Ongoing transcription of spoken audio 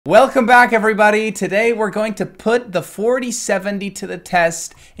Welcome back, everybody. Today we're going to put the 4070 to the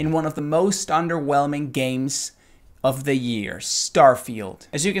test in one of the most underwhelming games of the year, Starfield.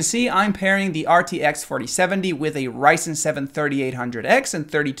 As you can see, I'm pairing the RTX 4070 with a Ryzen 7 3800X and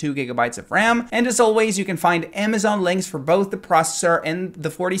 32 gigabytes of RAM. And as always, you can find Amazon links for both the processor and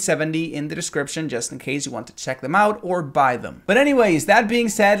the 4070 in the description, just in case you want to check them out or buy them. But anyways, that being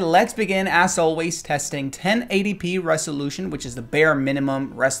said, let's begin, as always, testing 1080p resolution, which is the bare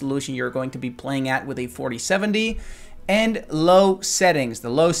minimum resolution you're going to be playing at with a 4070, and low settings. The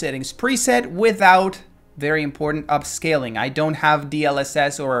low settings preset without, very important, upscaling. I don't have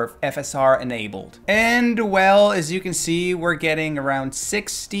DLSS or FSR enabled. And well, as you can see, we're getting around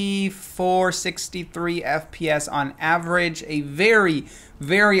 64, 63 FPS on average. A very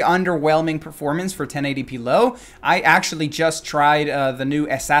underwhelming performance for 1080p low. I actually just tried the new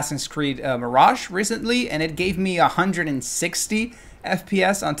Assassin's Creed Mirage recently, and it gave me 160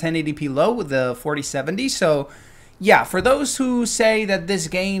 FPS on 1080p low with the 4070. So yeah, for those who say that this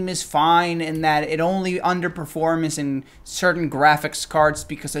game is fine and that it only underperforms in certain graphics cards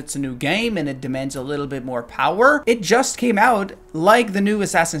because it's a new game and it demands a little bit more power, it just came out like the new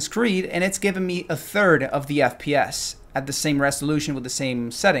Assassin's Creed and it's given me a third of the FPS at the same resolution with the same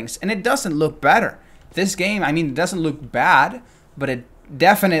settings, and it doesn't look better. This game, I mean, it doesn't look bad, but it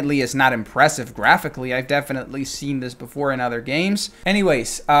definitely is not impressive graphically. I've definitely seen this before in other games.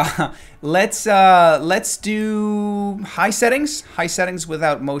 Anyways, let's do high settings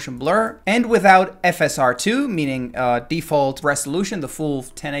without motion blur and without FSR2, meaning default resolution, the full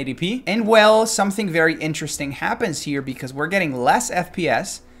 1080p. And well, something very interesting happens here because we're getting less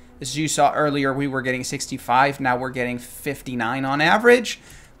FPS. As you saw earlier, we were getting 65, now we're getting 59 on average.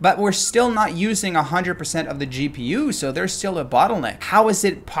 But we're still not using 100% of the GPU, so there's still a bottleneck. How is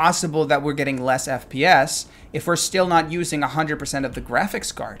it possible that we're getting less FPS if we're still not using 100% of the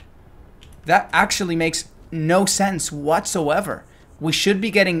graphics card? That actually makes no sense whatsoever. We should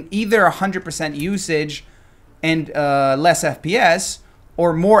be getting either 100% usage and less FPS,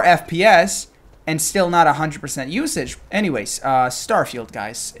 or more FPS and still not 100% usage. Anyways, Starfield,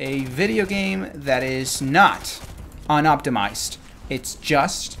 guys, a video game that is not unoptimized. It's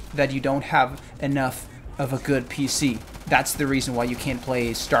just that you don't have enough of a good PC. That's the reason why you can't play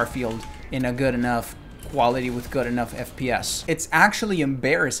Starfield in a good enough quality with good enough FPS. It's actually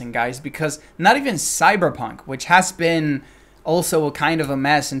embarrassing, guys, because not even Cyberpunk, which has been also a kind of a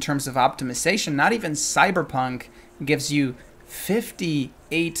mess in terms of optimization, not even Cyberpunk gives you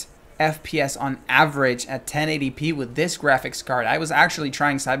 58 FPS on average at 1080p with this graphics card. I was actually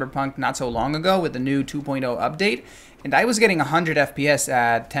trying Cyberpunk not so long ago with the new 2.0 update, and I was getting 100 FPS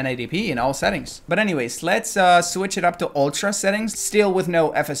at 1080p in all settings. But anyways, let's switch it up to Ultra settings, still with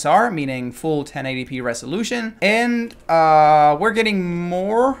no FSR, meaning full 1080p resolution. And we're getting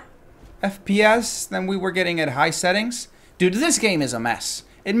more FPS than we were getting at high settings. Dude, this game is a mess.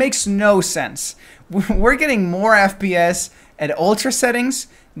 It makes no sense. We're getting more FPS at Ultra settings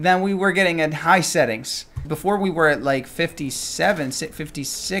than we were getting at high settings. Before we were at like 57,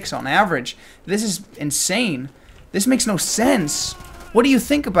 56 on average. This is insane. This makes no sense. What do you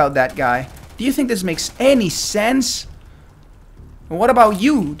think about that, guy? Do you think this makes any sense? And what about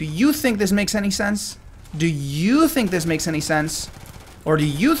you? Do you think this makes any sense? Do you think this makes any sense? Or do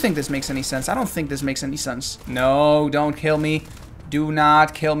you think this makes any sense? I don't think this makes any sense. No, don't kill me. Do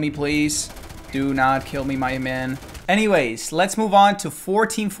not kill me, please. Do not kill me, my man. Anyways, let's move on to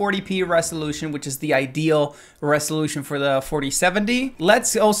 1440p resolution, which is the ideal resolution for the 4070.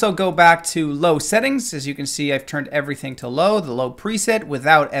 Let's also go back to low settings. As you can see, I've turned everything to low, the low preset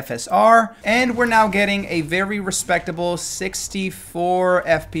without FSR. And we're now getting a very respectable 64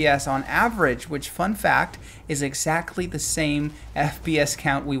 FPS on average, which, fun fact, is exactly the same FPS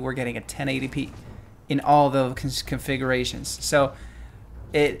count we were getting at 1080p in all the configurations. So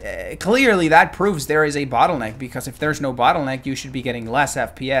clearly that proves there is a bottleneck, because if there's no bottleneck, you should be getting less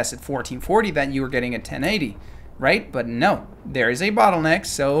FPS at 1440 than you were getting at 1080, right? But no, there is a bottleneck,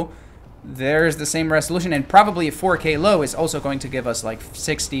 so there's the same resolution, and probably a 4K low is also going to give us like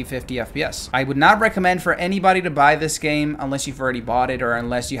 60, 50 FPS. I would not recommend for anybody to buy this game unless you've already bought it, or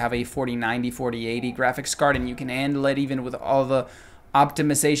unless you have a 4090, 4080 graphics card and you can handle it even with all the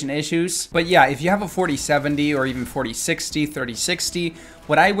optimization issues. But yeah, if you have a 4070 or even 4060, 3060,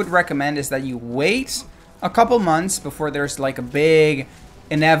 what I would recommend is that you wait a couple months before there's like a big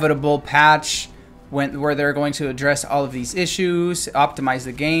inevitable patch where they're going to address all of these issues, optimize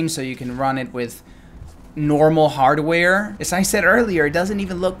the game so you can run it with normal hardware. As I said earlier, it doesn't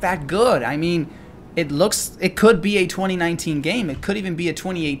even look that good. I mean, it could be a 2019 game. It could even be a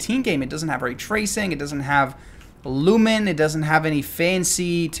 2018 game. It doesn't have ray tracing. It doesn't have lumen. It doesn't have any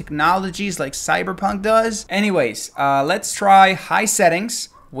fancy technologies like Cyberpunk does. Anyways, let's try high settings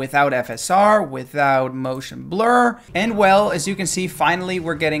without FSR, without motion blur. And well, as you can see, finally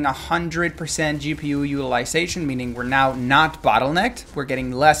we're getting 100% GPU utilization, meaning we're now not bottlenecked. We're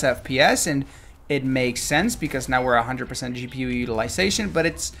getting less FPS, and it makes sense because now we're 100% GPU utilization, but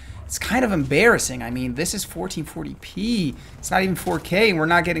it's kind of embarrassing. I mean, this is 1440p. It's not even 4K, and we're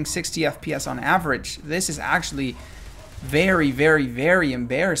not getting 60 FPS on average. This is actually very, very, very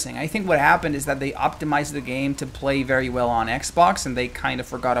embarrassing. I think what happened is that they optimized the game to play very well on Xbox, and they kind of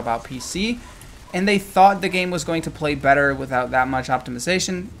forgot about PC. And they thought the game was going to play better without that much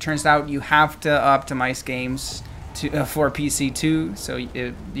optimization. Turns out you have to optimize games for PC too, so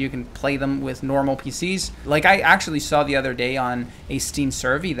you can play them with normal PCs. Like, I actually saw the other day on a Steam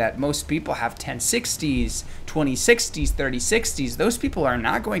survey that most people have 1060s, 2060s, 3060s. Those people are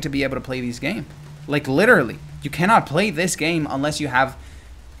not going to be able to play these games. Like, literally, you cannot play this game unless you have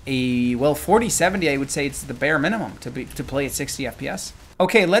a, well, 4070. I would say it's the bare minimum to play at 60 FPS.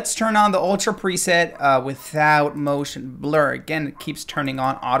 Okay, let's turn on the Ultra preset without motion blur. Again, it keeps turning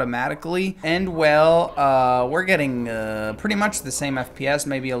on automatically. And well, we're getting pretty much the same FPS,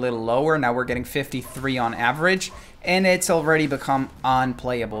 maybe a little lower. Now we're getting 53 on average, and it's already become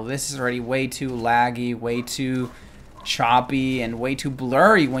unplayable. This is already way too laggy, way too choppy, and way too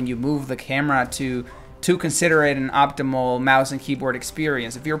blurry when you move the camera to consider it an optimal mouse and keyboard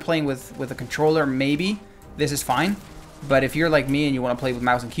experience. If you're playing with a controller, maybe this is fine. But if you're like me and you want to play with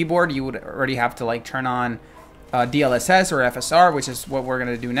mouse and keyboard, you would already have to like turn on DLSS or FSR, which is what we're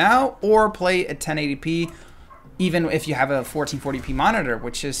going to do now, or play at 1080p, even if you have a 1440p monitor,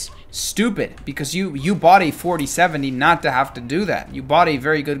 which is stupid because you bought a 4070 not to have to do that. You bought a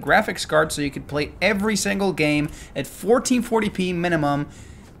very good graphics card so you could play every single game at 1440p minimum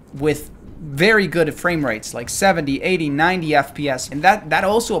with very good frame rates, like 70, 80, 90 FPS. And that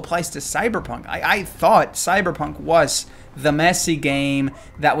also applies to Cyberpunk. I thought Cyberpunk was the messy game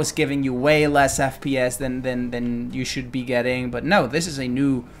that was giving you way less FPS than you should be getting. But no, this is a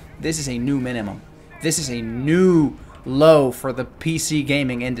new minimum. This is a new low for the PC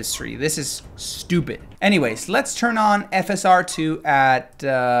gaming industry. This is stupid. Anyways, let's turn on FSR2 at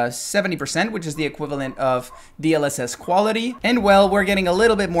 70%, which is the equivalent of DLSS quality. And well, we're getting a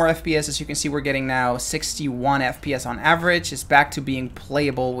little bit more FPS. As you can see, we're getting now 61 FPS on average. It's back to being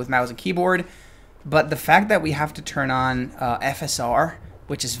playable with mouse and keyboard. But the fact that we have to turn on FSR,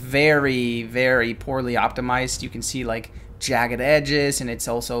 which is very, very poorly optimized, you can see like jagged edges, and it's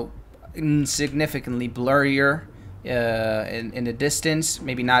also significantly blurrier in the distance,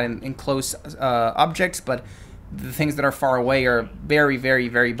 maybe not in close objects, but the things that are far away are very, very,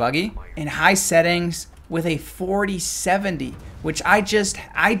 very buggy. In high settings with a 4070, which I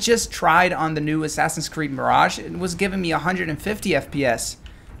just tried on the new Assassin's Creed Mirage, it was giving me 150 FPS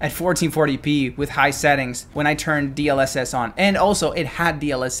at 1440p with high settings when I turned DLSS on. And also it had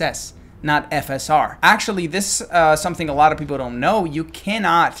DLSS, not FSR. Actually, this something a lot of people don't know. You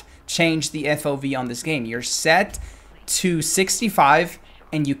cannot change the FOV on this game. You're set to 65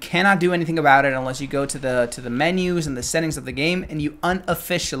 and you cannot do anything about it unless you go to the menus and the settings of the game and you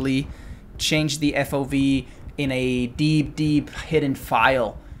unofficially change the FOV in a deep hidden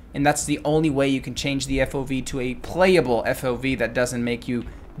file. And that's the only way you can change the FOV to a playable FOV that doesn't make you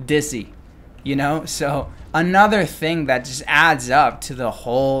dizzy, you know? So another thing that just adds up to the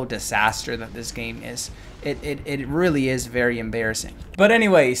whole disaster that this game is. It really is very embarrassing. But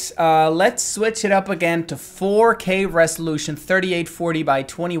anyways, let's switch it up again to 4K resolution, 3840 by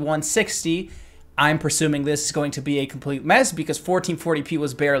 2160. I'm presuming this is going to be a complete mess because 1440p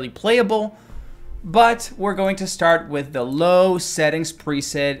was barely playable. But we're going to start with the low settings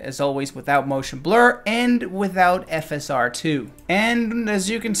preset, as always, without motion blur and without FSR2. And as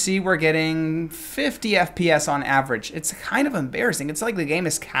you can see, we're getting 50 FPS on average. It's kind of embarrassing. It's like the game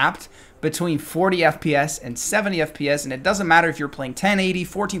is capped between 40 FPS and 70 FPS, and it doesn't matter if you're playing 1080,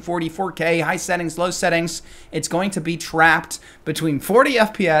 1440, 4K, high settings, low settings, it's going to be trapped between 40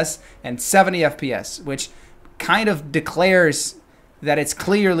 FPS and 70 FPS, which kind of declares that it's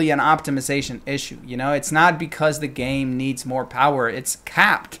clearly an optimization issue. You know, it's not because the game needs more power, it's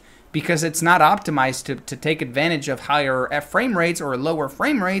capped because it's not optimized to take advantage of higher frame rates or lower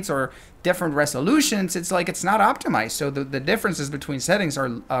frame rates or different resolutions. It's like it's not optimized. So the differences between settings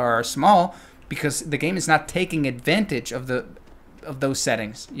are small because the game is not taking advantage of those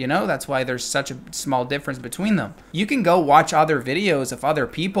settings. You know, that's why there's such a small difference between them. You can go watch other videos of other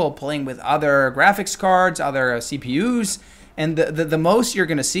people playing with other graphics cards, other CPUs, and the most you're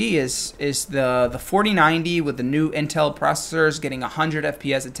gonna see is the 4090 with the new Intel processors getting 100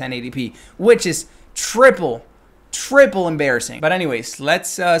 FPS at 1080p, which is triple triple embarrassing. But anyways,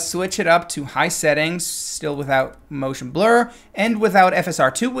 let's switch it up to high settings, still without motion blur and without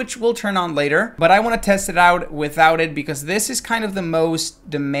FSR2, which we'll turn on later. But I want to test it out without it because this is kind of the most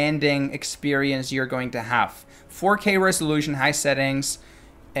demanding experience you're going to have. 4K resolution, high settings,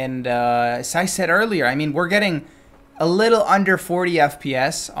 and as I said earlier, I mean, we're getting a little under 40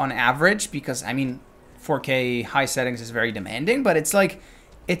 FPS on average because, I mean, 4K high settings is very demanding, but it's like,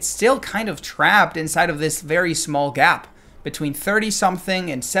 it's still kind of trapped inside of this very small gap between 30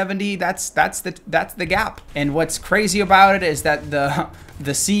 something and 70. That's the gap. And what's crazy about it is that the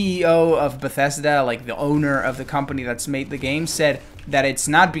CEO of Bethesda, like the owner of the company that's made the game, said that it's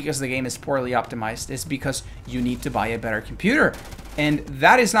not because the game is poorly optimized, it's because you need to buy a better computer. And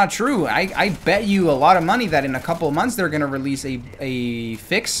that is not true. I bet you a lot of money that in a couple of months they're going to release a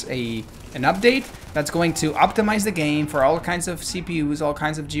fix, an update that's going to optimize the game for all kinds of CPUs, all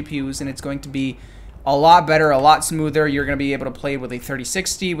kinds of GPUs, and it's going to be a lot better, a lot smoother. You're going to be able to play with a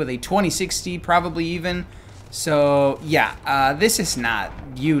 3060, with a 2060 probably even. So yeah, this is not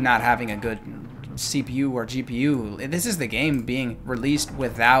you not having a good CPU or GPU. This is the game being released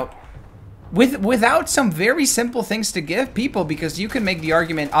without some very simple things to give people, because you can make the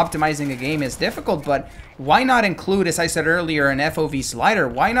argument optimizing a game is difficult, but why not include, as I said earlier, an FOV slider?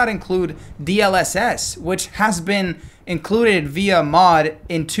 Why not include DLSS, which has been included via mod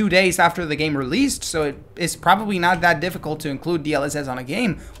in 2 days after the game released, so it's probably not that difficult to include DLSS on a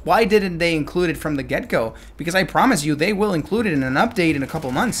game. Why didn't they include it from the get-go? Because I promise you they will include it in an update in a couple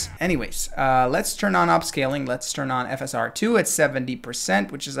months. Anyways, let's turn on upscaling. Let's turn on FSR2 at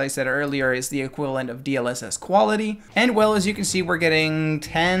 70%, which, as I said earlier, is the equivalent of DLSS quality. And well, as you can see, we're getting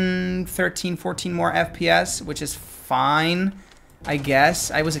 10, 13, 14 more FPS, which is fine, I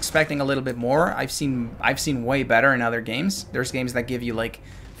guess. I was expecting a little bit more. I've seen way better in other games. There's games that give you like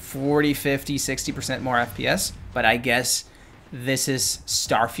 40, 50, 60% more FPS, but I guess this is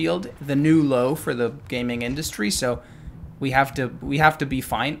Starfield, the new low for the gaming industry, so we have to be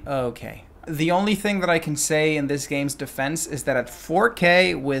fine. Okay. The only thing that I can say in this game's defense is that at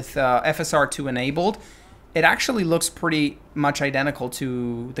 4K with FSR2 enabled, it actually looks pretty much identical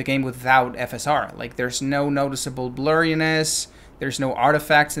to the game without FSR. Like, there's no noticeable blurriness, there's no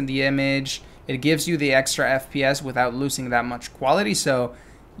artifacts in the image. It gives you the extra FPS without losing that much quality. So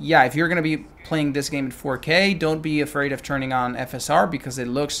yeah, if you're going to be playing this game in 4K, don't be afraid of turning on FSR, because it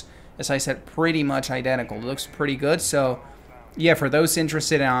looks, as I said, pretty much identical. It looks pretty good. So yeah, for those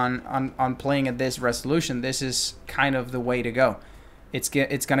interested on playing at this resolution, this is kind of the way to go. It's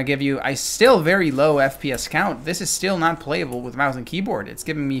going to give you a still very low FPS count. This is still not playable with mouse and keyboard. It's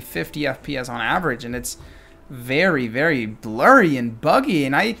giving me 50 FPS on average, and it's very, very blurry and buggy.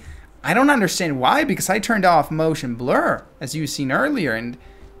 And I don't understand why, because I turned off motion blur, as you've seen earlier, and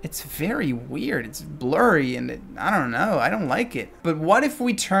it's very weird. It's blurry, and I don't know. I don't like it. But what if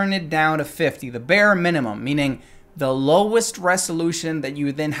we turn it down to 50, the bare minimum, meaning the lowest resolution that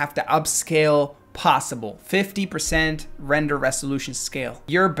you then have to upscale possible, 50% render resolution scale?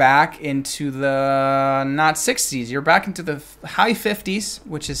 You're back into the not 60s, you're back into the high 50s,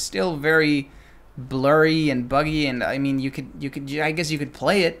 which is still very blurry and buggy. And I mean, I guess you could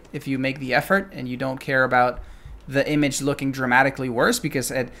play it if you make the effort and you don't care about the image looking dramatically worse,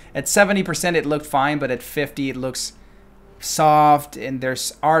 because at 70% it looked fine, but at 50 it looks soft, and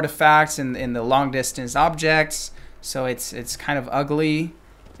there's artifacts in the long distance objects, so it's kind of ugly.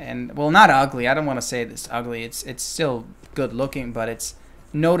 And well, not ugly, I don't want to say this ugly, it's still good looking, but it's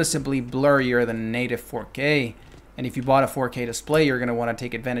noticeably blurrier than native 4K. And if you bought a 4K display, you're going to want to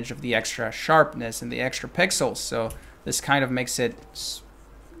take advantage of the extra sharpness and the extra pixels. So this kind of makes it,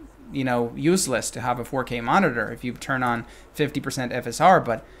 you know, useless to have a 4K monitor if you turn on 50% FSR.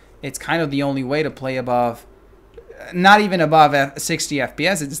 But it's kind of the only way to play above, not even above 60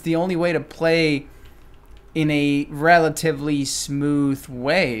 FPS. It's the only way to play in a relatively smooth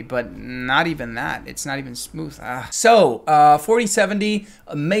way, but not even that. It's not even smooth. So 4070,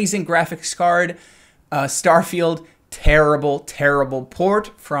 amazing graphics card. Starfield, terrible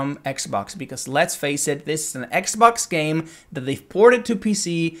port from Xbox, because let's face it, this is an Xbox game that they've ported to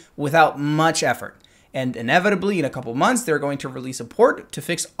PC without much effort. And inevitably, in a couple months, they're going to release a port to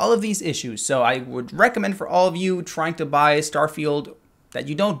fix all of these issues. So I would recommend for all of you trying to buy Starfield that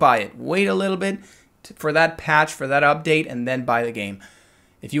you don't buy it. Wait a little bit for that patch, for that update, and then buy the game.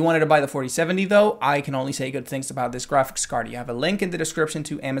 If you wanted to buy the 4070 though, I can only say good things about this graphics card. You have a link in the description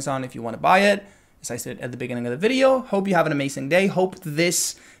to Amazon if you want to buy it. As I said at the beginning of the video, hope you have an amazing day. Hope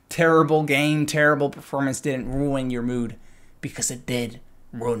this terrible game, terrible performance didn't ruin your mood, because it did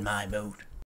ruin my mood.